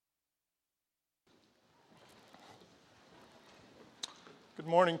Good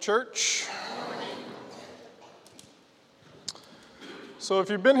morning, church. So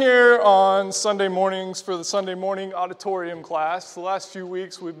if you've been here on Sunday mornings for the Sunday morning auditorium class, the last few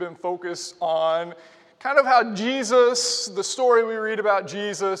weeks we've been focused on kind of how Jesus, the story we read about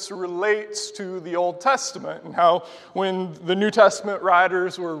Jesus, relates to the Old Testament, and how when the New Testament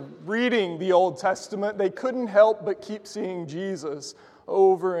writers were reading the Old Testament, they couldn't help but keep seeing Jesus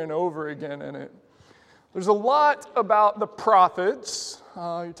over and over again in it. There's a lot about the prophets.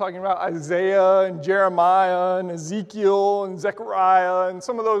 You're talking about Isaiah and Jeremiah and Ezekiel and Zechariah and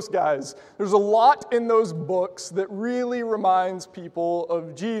some of those guys. There's a lot in those books that really reminds people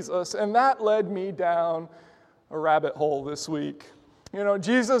of Jesus, and that led me down a rabbit hole this week. You know,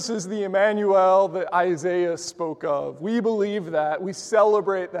 Jesus is the Emmanuel that Isaiah spoke of. We believe that. We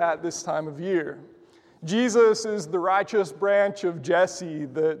celebrate that this time of year. Jesus is the righteous branch of Jesse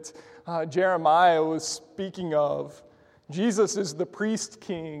that Jeremiah was speaking of. Jesus is the priest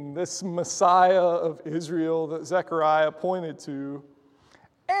king, this Messiah of Israel that Zechariah pointed to.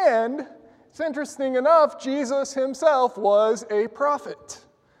 And it's interesting enough, Jesus himself was a prophet.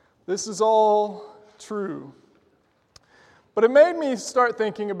 This is all true. But it made me start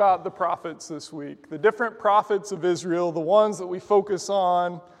thinking about the prophets this week, the different prophets of Israel, the ones that we focus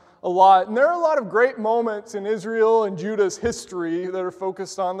on a lot. And there are a lot of great moments in Israel and Judah's history that are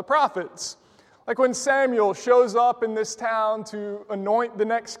focused on the prophets. Like when Samuel shows up in this town to anoint the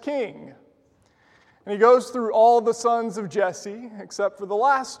next king. And he goes through all the sons of Jesse, except for the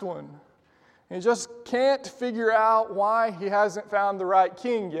last one. And he just can't figure out why he hasn't found the right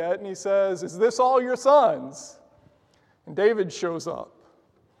king yet. And he says, "Is this all your sons?" And David shows up.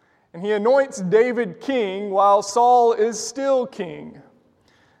 And he anoints David king while Saul is still king.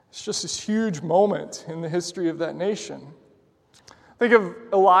 It's just this huge moment in the history of that nation. Think of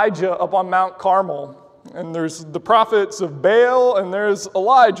Elijah up on Mount Carmel, and there's the prophets of Baal, and there's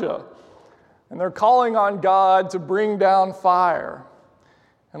Elijah. And they're calling on God to bring down fire.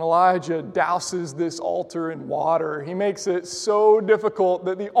 And Elijah douses this altar in water. He makes it so difficult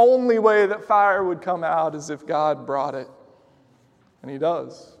that the only way that fire would come out is if God brought it. And he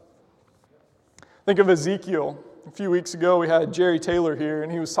does. Think of Ezekiel. A few weeks ago, we had Jerry Taylor here,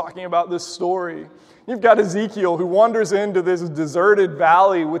 and he was talking about this story. You've got Ezekiel who wanders into this deserted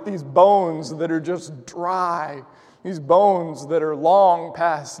valley with these bones that are just dry, these bones that are long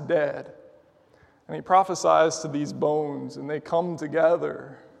past dead. And he prophesies to these bones, and they come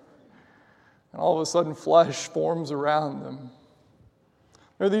together. And all of a sudden, flesh forms around them.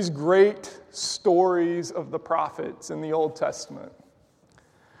 There are these great stories of the prophets in the Old Testament.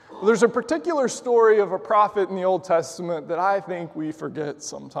 There's a particular story of a prophet in the Old Testament that I think we forget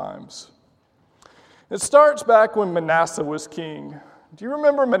sometimes. It starts back when Manasseh was king. Do you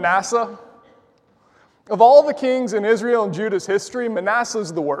remember Manasseh? Of all the kings in Israel and Judah's history,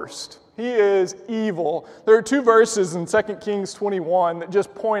 Manasseh's the worst. He is evil. There are two verses in 2 Kings 21 that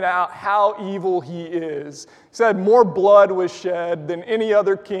just point out how evil he is. He said more blood was shed than any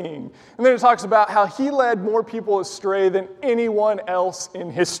other king. And then it talks about how he led more people astray than anyone else in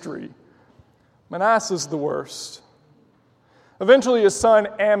history. Manasseh's the worst. Eventually his son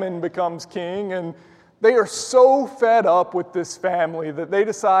Amon becomes king, and they are so fed up with this family that they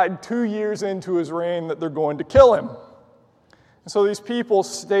decide 2 years into his reign that they're going to kill him. And so these people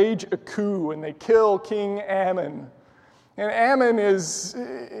stage a coup and they kill King Amon. And Amon is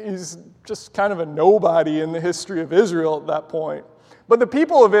just kind of a nobody in the history of Israel at that point. But the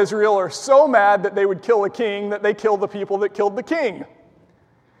people of Israel are so mad that they would kill a king that they kill the people that killed the king.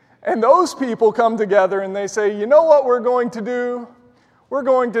 And those people come together and they say, you know what we're going to do? We're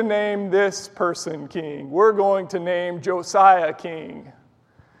going to name this person king. We're going to name Josiah king.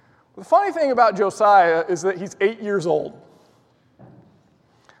 The funny thing about Josiah is that he's 8 years old.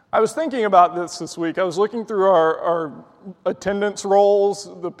 I was thinking about this week. I was looking through our attendance rolls,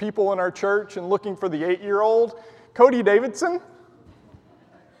 the people in our church, and looking for the 8-year-old. Cody Davidson.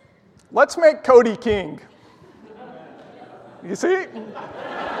 Let's make Cody king. You see?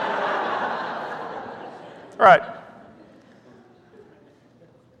 All right.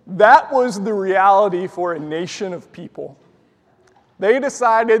 That was the reality for a nation of people. They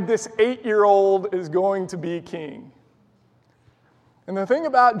decided this 8-year-old is going to be king. And the thing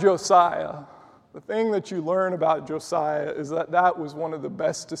about Josiah, the thing that you learn about Josiah is that that was one of the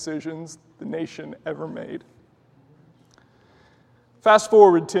best decisions the nation ever made. Fast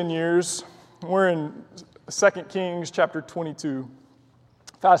forward 10 years, we're in 2 Kings chapter 22.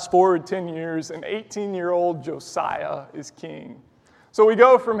 Fast forward 10 years, and 18-year-old Josiah is king. So we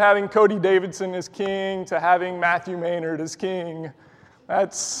go from having Cody Davidson as king to having Matthew Maynard as king.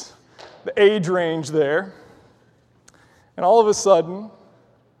 That's the age range there. And all of a sudden,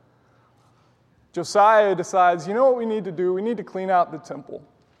 Josiah decides, you know what we need to do? We need to clean out the temple.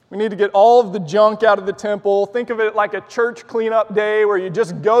 We need to get all of the junk out of the temple. Think of it like a church cleanup day where you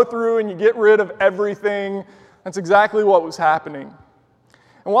just go through and you get rid of everything. That's exactly what was happening.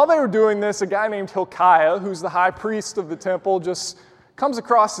 And while they were doing this, a guy named Hilkiah, who's the high priest of the temple, just comes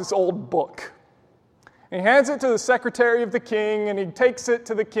across this old book. And he hands it to the secretary of the king, and he takes it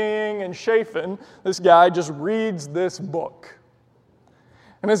to the king, and Shaphan, this guy, just reads this book.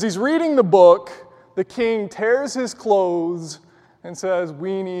 And as he's reading the book, the king tears his clothes and says,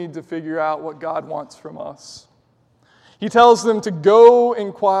 we need to figure out what God wants from us. He tells them to go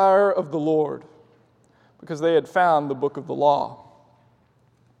inquire of the Lord, because they had found the book of the law.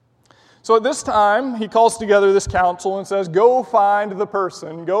 So at this time, he calls together this council and says, go find the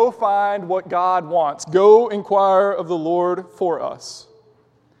person, go find what God wants, go inquire of the Lord for us.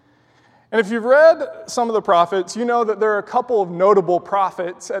 And if you've read some of the prophets, you know that there are a couple of notable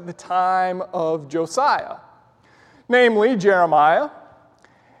prophets at the time of Josiah, namely Jeremiah.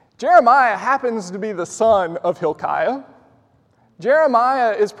 Jeremiah happens to be the son of Hilkiah.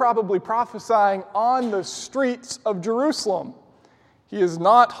 Jeremiah is probably prophesying on the streets of Jerusalem. He is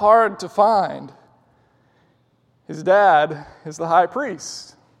not hard to find. His dad is the high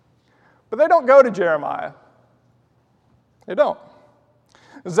priest. But they don't go to Jeremiah. They don't.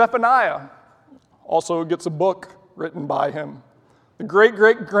 Zephaniah also gets a book written by him. The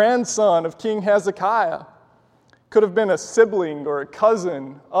great-great-grandson of King Hezekiah could have been a sibling or a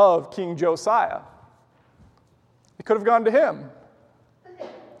cousin of King Josiah. They could have gone to him.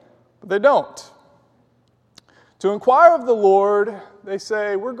 But they don't. To inquire of the Lord, they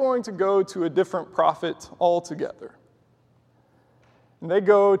say, we're going to go to a different prophet altogether. And they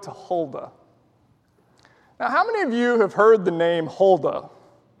go to Huldah. Now, how many of you have heard the name Huldah?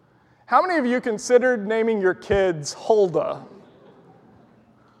 How many of you considered naming your kids Huldah?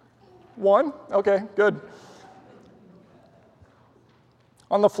 One? Okay, good.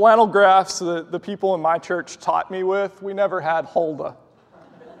 On the flannel graphs that the people in my church taught me with, we never had Huldah.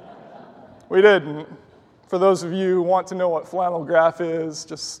 We didn't. For those of you who want to know what flannel graph is,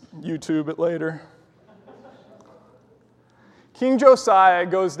 just YouTube it later. King Josiah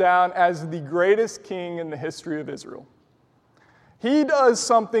goes down as the greatest king in the history of Israel. He does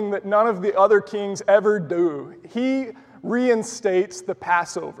something that none of the other kings ever do. He reinstates the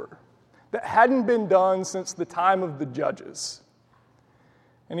Passover that hadn't been done since the time of the judges.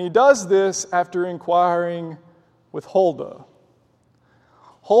 And he does this after inquiring with Huldah.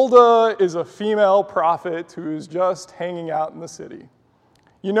 Huldah is a female prophet who is just hanging out in the city.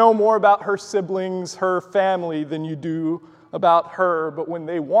 You know more about her siblings, her family, than you do about her, but when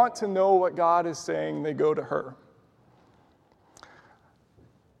they want to know what God is saying, they go to her.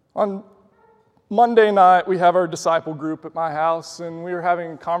 On Monday night, we have our disciple group at my house, and we were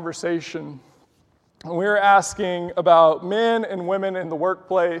having a conversation. And we were asking about men and women in the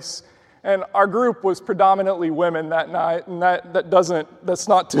workplace. And our group was predominantly women that night, and that's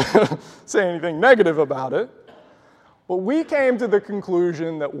not to say anything negative about it. But we came to the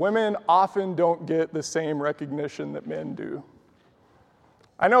conclusion that women often don't get the same recognition that men do.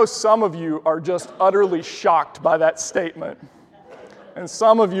 I know some of you are just utterly shocked by that statement, and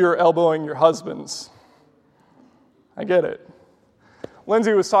some of you are elbowing your husbands. I get it.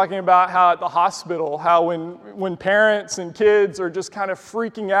 Lindsay was talking about how at the hospital, how when parents and kids are just kind of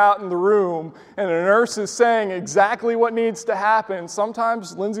freaking out in the room and a nurse is saying exactly what needs to happen,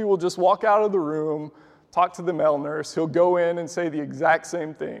 sometimes Lindsay will just walk out of the room, talk to the male nurse, he'll go in and say the exact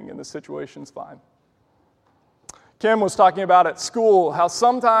same thing, and the situation's fine. Kim was talking about at school how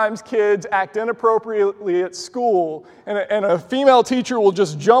sometimes kids act inappropriately at school, and a female teacher will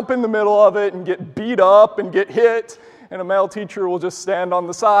just jump in the middle of it and get beat up and get hit, and a male teacher will just stand on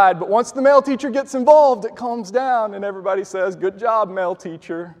the side. But once the male teacher gets involved, it calms down, and everybody says, good job, male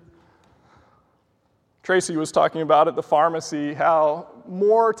teacher. Tracy was talking about at the pharmacy how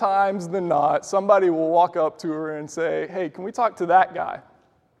more times than not, somebody will walk up to her and say, hey, can we talk to that guy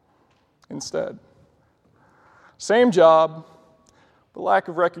instead? Same job, but lack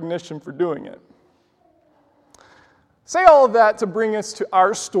of recognition for doing it. Say all of that to bring us to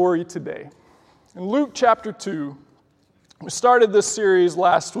our story today. In Luke chapter 2, we started this series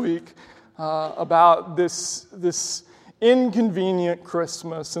last week about this inconvenient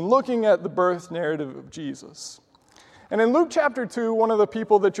Christmas and looking at the birth narrative of Jesus. And in Luke chapter 2, one of the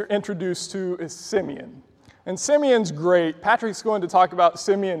people that you're introduced to is Simeon. And Simeon's great. Patrick's going to talk about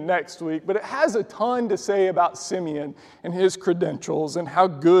Simeon next week, but it has a ton to say about Simeon and his credentials and how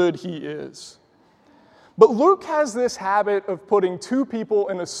good he is. But Luke has this habit of putting two people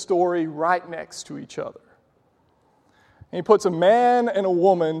in a story right next to each other. And he puts a man and a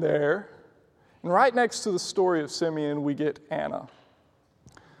woman there, And right next to the story of Simeon, we get Anna.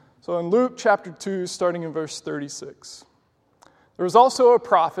 So in Luke chapter 2, starting in verse 36, there was also a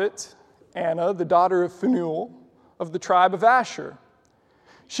prophet, Anna, the daughter of Phanuel, of the tribe of Asher.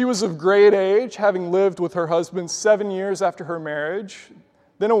 She was of great age, having lived with her husband 7 years after her marriage,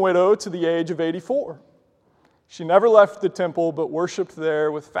 then a widow to the age of 84. She never left the temple, but worshipped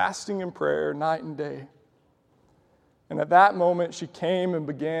there with fasting and prayer night and day. And at that moment she came and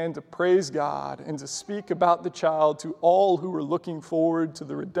began to praise God and to speak about the child to all who were looking forward to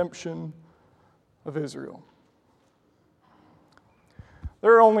the redemption of Israel.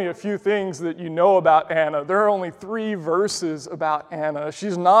 There are only a few things that you know about Anna. There are only 3 verses about Anna.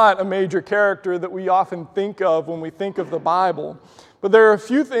 She's not a major character that we often think of when we think of the Bible. But there are a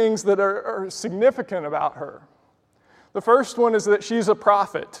few things that are significant about her. The first one is that she's a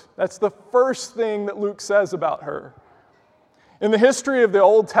prophet. That's the first thing that Luke says about her. In the history of the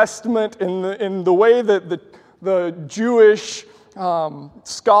Old Testament, in the way that the Jewish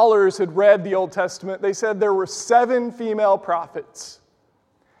scholars had read the Old Testament, they said there were 7 female prophets.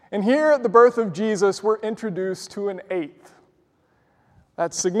 And here at the birth of Jesus, we're introduced to an 8th.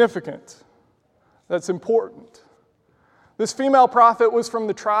 That's significant. That's important. This female prophet was from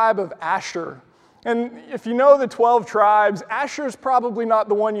the tribe of Asher. And if you know the 12 tribes, Asher's probably not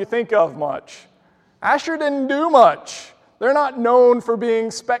the one you think of much. Asher didn't do much. They're not known for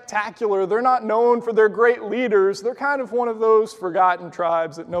being spectacular. They're not known for their great leaders. They're kind of one of those forgotten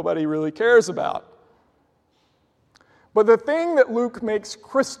tribes that nobody really cares about. But the thing that Luke makes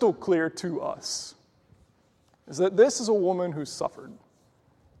crystal clear to us is that this is a woman who suffered.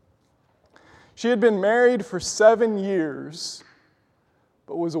 She had been married for 7 years,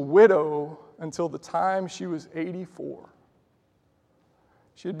 but was a widow until the time she was 84.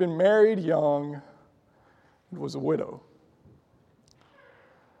 She had been married young and was a widow.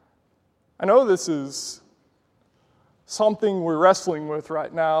 I know this is something we're wrestling with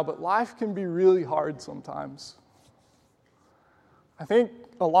right now, but life can be really hard sometimes. I think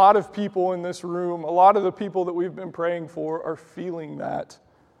a lot of people in this room, a lot of the people that we've been praying for are feeling that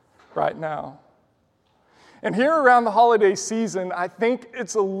right now. And here around the holiday season, I think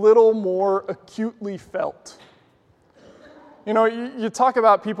it's a little more acutely felt. You know, you talk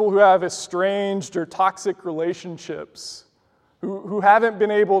about people who have estranged or toxic relationships, who haven't been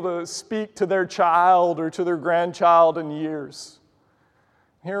able to speak to their child or to their grandchild in years.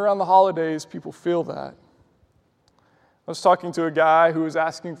 Here around the holidays, people feel that. I was talking to a guy who was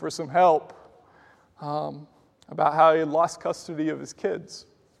asking for some help about how he had lost custody of his kids.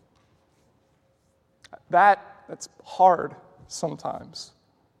 That's hard sometimes.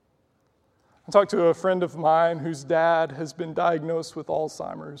 I talked to a friend of mine whose dad has been diagnosed with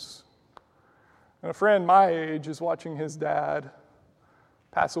Alzheimer's. And a friend my age is watching his dad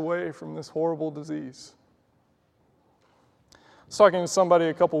pass away from this horrible disease. I was talking to somebody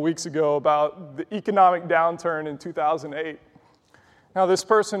a couple weeks ago about the economic downturn in 2008. Now, this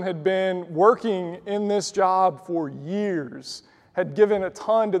person had been working in this job for years, had given a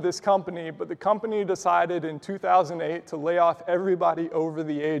ton to this company, but the company decided in 2008 to lay off everybody over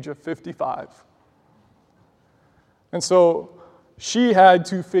the age of 55. And so she had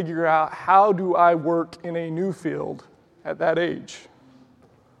to figure out, how do I work in a new field at that age?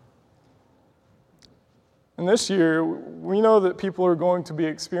 And this year, we know that people are going to be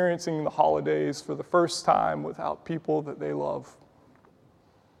experiencing the holidays for the first time without people that they love.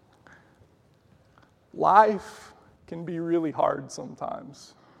 Life can be really hard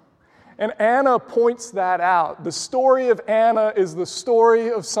sometimes. And Anna points that out. The story of Anna is the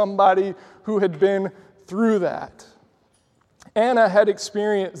story of somebody who had been through that. Anna had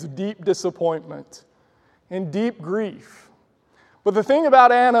experienced deep disappointment and deep grief. But the thing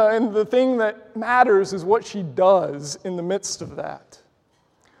about Anna, and the thing that matters, is what she does in the midst of that.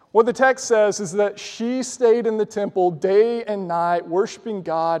 What the text says is that she stayed in the temple day and night, worshiping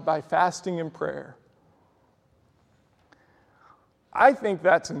God by fasting and prayer. I think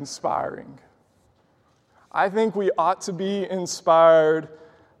that's inspiring. I think we ought to be inspired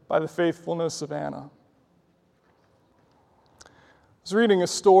by the faithfulness of Anna. I was reading a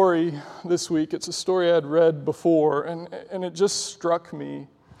story this week. It's a story I'd read before, and it just struck me.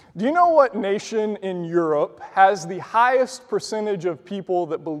 Do you know what nation in Europe has the highest percentage of people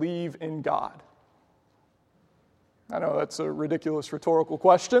that believe in God? I know that's a ridiculous rhetorical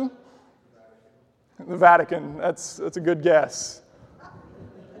question. The Vatican. That's a good guess.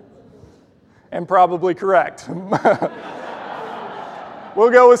 And probably correct.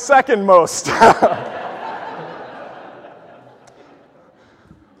 We'll go with second most.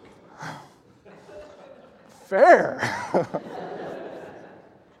 Fair.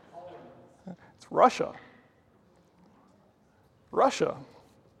 Russia. Russia.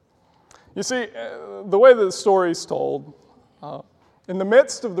 You see, the way that the story is told, in the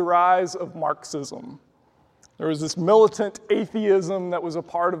midst of the rise of Marxism, there was this militant atheism that was a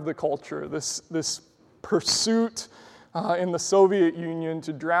part of the culture, this pursuit in the Soviet Union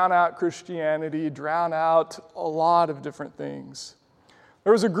to drown out Christianity, drown out a lot of different things.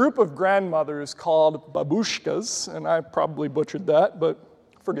 There was a group of grandmothers called babushkas, and I probably butchered that, but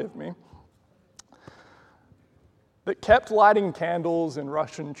forgive me, that kept lighting candles in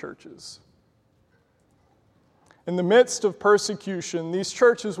Russian churches. In the midst of persecution, these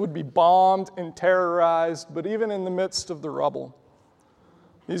churches would be bombed and terrorized, but even in the midst of the rubble,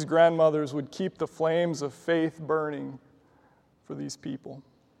 these grandmothers would keep the flames of faith burning for these people.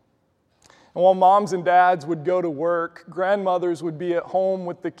 And while moms and dads would go to work, grandmothers would be at home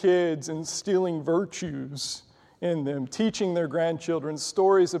with the kids, instilling virtues in them, teaching their grandchildren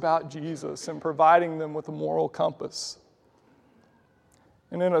stories about Jesus and providing them with a moral compass.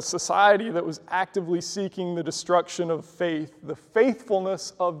 And in a society that was actively seeking the destruction of faith, the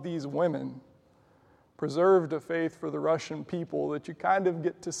faithfulness of these women preserved a faith for the Russian people that you kind of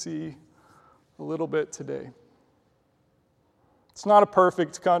get to see a little bit today. It's not a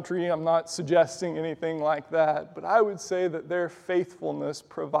perfect country. I'm not suggesting anything like that, but I would say that their faithfulness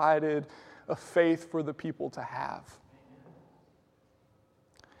provided a faith for the people to have.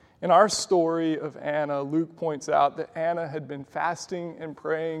 In our story of Anna, Luke points out that Anna had been fasting and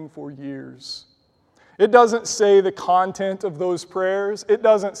praying for years. It doesn't say the content of those prayers. It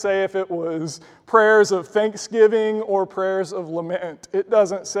doesn't say if it was prayers of thanksgiving or prayers of lament. It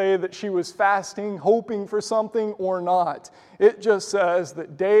doesn't say that she was fasting, hoping for something or not. It just says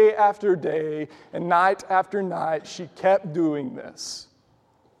that day after day and night after night, she kept doing this.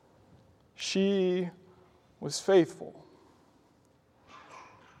 She was faithful.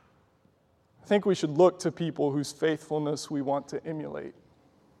 I think we should look to people whose faithfulness we want to emulate,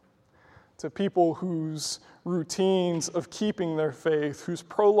 to people whose routines of keeping their faith, whose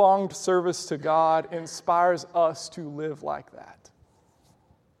prolonged service to God inspires us to live like that.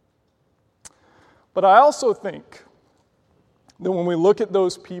 But I also think that when we look at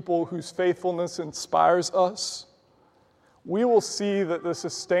those people whose faithfulness inspires us, we will see that the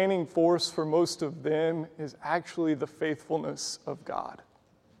sustaining force for most of them is actually the faithfulness of God.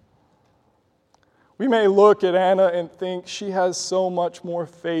 We may look at Anna and think she has so much more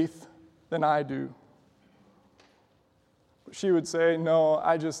faith than I do. But she would say, no,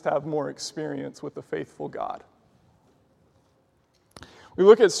 I just have more experience with the faithful God. We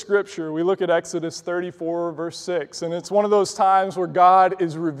look at Scripture, we look at Exodus 34, verse 6, and it's one of those times where God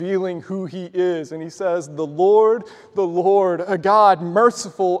is revealing who He is. And He says, the Lord, a God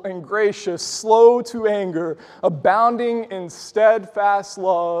merciful and gracious, slow to anger, abounding in steadfast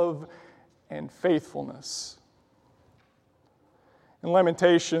love and faithfulness. In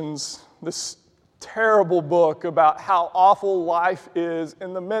Lamentations, this terrible book about how awful life is,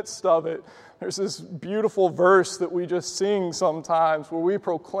 in the midst of it, there's this beautiful verse that we just sing sometimes where we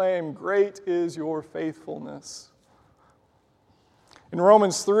proclaim, great is your faithfulness. In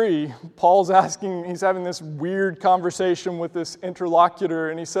Romans 3, Paul's he's having this weird conversation with this interlocutor,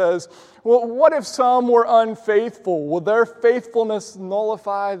 and he says, well, what if some were unfaithful? Will their faithfulness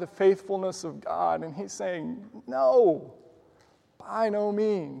nullify the faithfulness of God? And he's saying, no, by no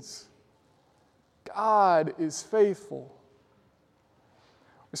means. God is faithful.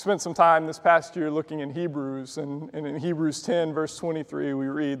 We spent some time this past year looking in Hebrews, and in Hebrews 10, verse 23, we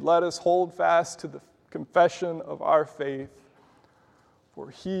read, let us hold fast to the confession of our faith, for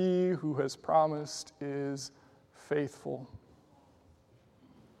He who has promised is faithful.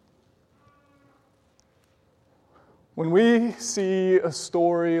 When we see a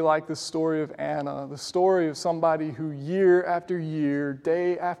story like the story of Anna, the story of somebody who year after year,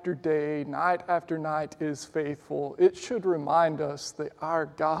 day after day, night after night is faithful, it should remind us that our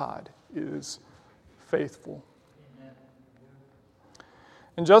God is faithful. Amen.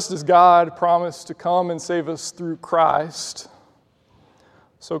 And just as God promised to come and save us through Christ,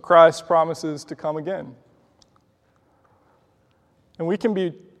 so Christ promises to come again. And we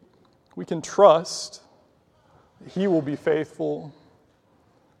can trust that He will be faithful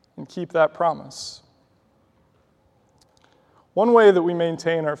and keep that promise. One way that we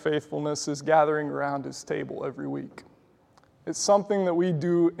maintain our faithfulness is gathering around His table every week. It's something that we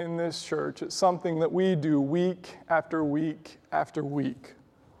do in this church. It's something that we do week after week after week,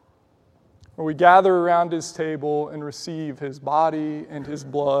 where we gather around His table and receive His body and His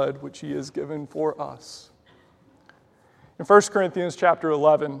blood, which He has given for us. In 1 Corinthians chapter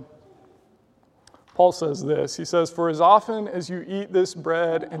 11, Paul says this. He says, "For as often as you eat this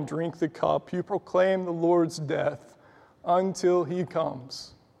bread and drink the cup, you proclaim the Lord's death until he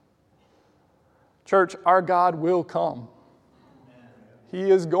comes." Church, our God will come. He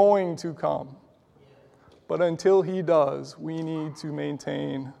is going to come. But until he does, we need to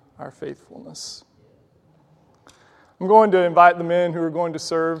maintain our faithfulness. I'm going to invite the men who are going to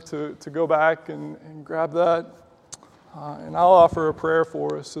serve to go back and grab that. And I'll offer a prayer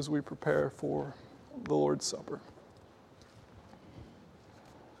for us as we prepare for the Lord's Supper.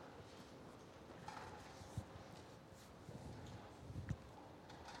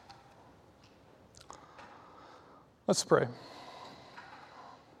 Let's pray.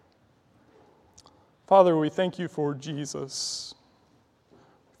 Father, we thank you for Jesus.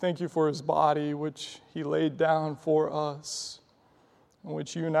 Thank you for his body, which he laid down for us, and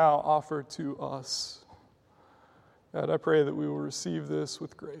which you now offer to us. God, I pray that we will receive this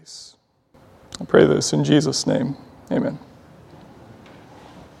with grace. I pray this in Jesus' name. Amen.